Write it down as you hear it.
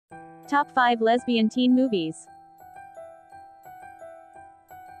Top 5 Lesbian Teen Movies.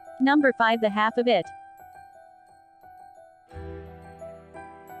 Number 5. The Half of It.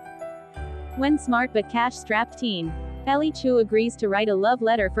 When smart but cash-strapped teen Ellie Chu agrees to write a love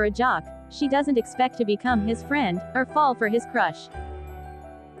letter for a jock, she doesn't expect to become his friend, or fall for his crush.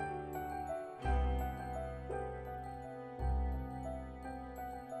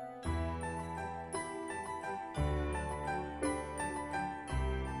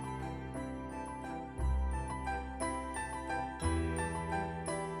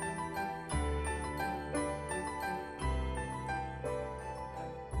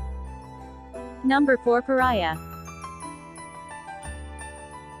 Number 4. Pariah.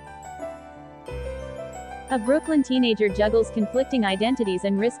 A Brooklyn teenager juggles conflicting identities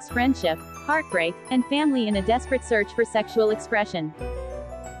and risks friendship, heartbreak, and family in a desperate search for sexual expression.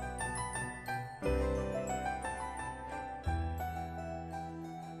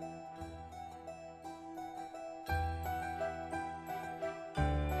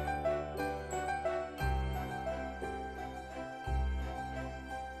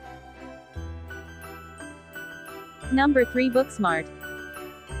 Number 3. Booksmart.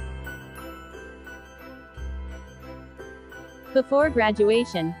 Before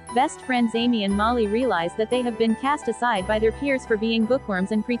graduation, best friends Amy and Molly realize that they have been cast aside by their peers for being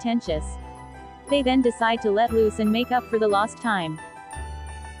bookworms and pretentious. They then decide to let loose and make up for the lost time.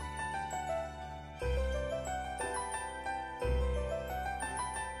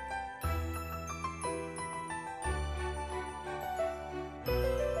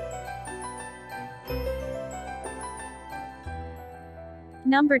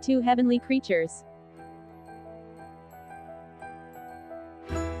 Number 2. Heavenly Creatures.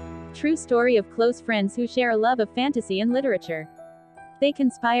 True story of close friends who share a love of fantasy and literature. They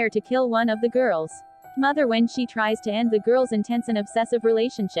conspire to kill one of the girls' mother when she tries to end the girl's intense and obsessive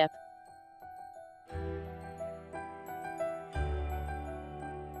relationship.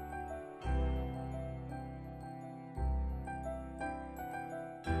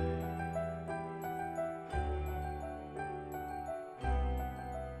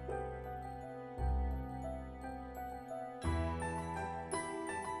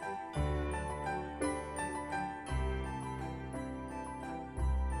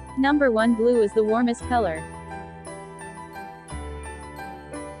 Number 1. Blue is the warmest color.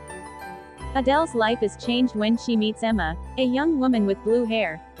 Adele's life is changed when she meets Emma, a young woman with blue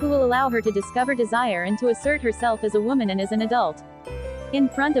hair, who will allow her to discover desire and to assert herself as a woman and as an adult. In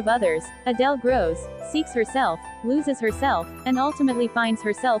front of others, Adele grows, seeks herself, loses herself, and ultimately finds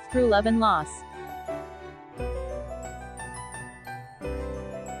herself through love and loss.